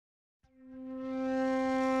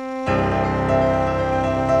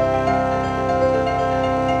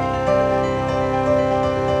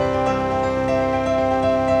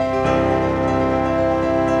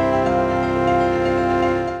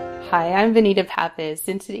I'm Vinita Pappas.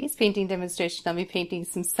 In today's painting demonstration, I'll be painting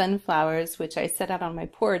some sunflowers, which I set out on my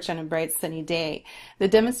porch on a bright sunny day. The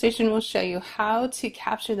demonstration will show you how to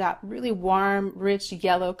capture that really warm, rich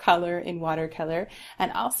yellow color in watercolor,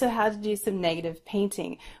 and also how to do some negative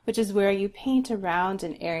painting, which is where you paint around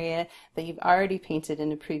an area that you've already painted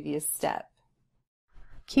in a previous step.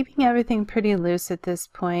 Keeping everything pretty loose at this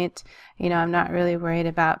point, I'm not really worried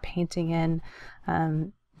about painting in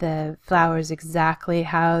the flowers exactly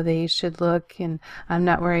how they should look, and I'm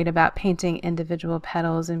not worried about painting individual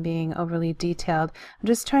petals and being overly detailed. I'm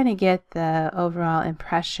just trying to get the overall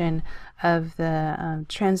impression of the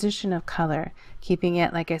transition of color, keeping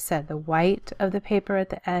it, like I said, the white of the paper at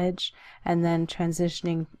the edge, and then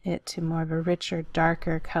transitioning it to more of a richer,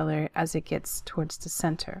 darker color as it gets towards the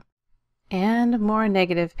center. And more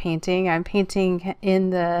negative painting. I'm painting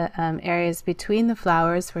in the areas between the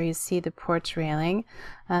flowers where you see the porch railing.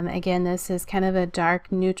 Again, this is kind of a dark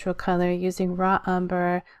neutral color using raw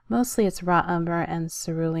umber. Mostly it's raw umber and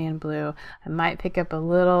cerulean blue. I might pick up a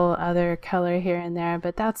little other color here and there,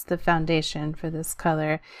 but that's the foundation for this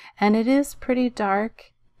color. And it is pretty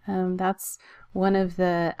dark. That's one of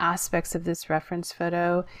the aspects of this reference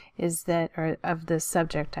photo is that, or of the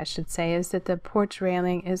subject I should say, is that the porch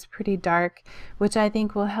railing is pretty dark, which I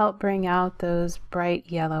think will help bring out those bright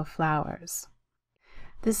yellow flowers.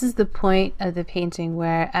 This is the point of the painting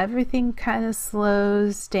where everything kind of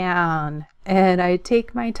slows down and I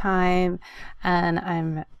take my time and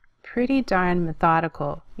I'm pretty darn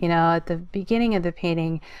methodical. At the beginning of the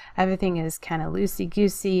painting, everything is kind of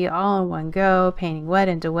loosey-goosey, all in one go, painting wet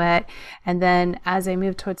into wet. And then as I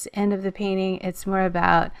move towards the end of the painting, it's more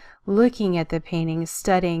about looking at the painting,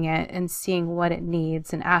 studying it, and seeing what it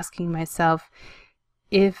needs, and asking myself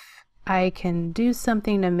if I can do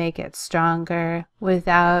something to make it stronger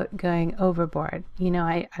without going overboard.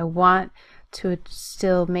 I want to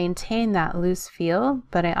still maintain that loose feel,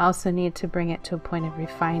 but I also need to bring it to a point of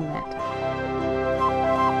refinement.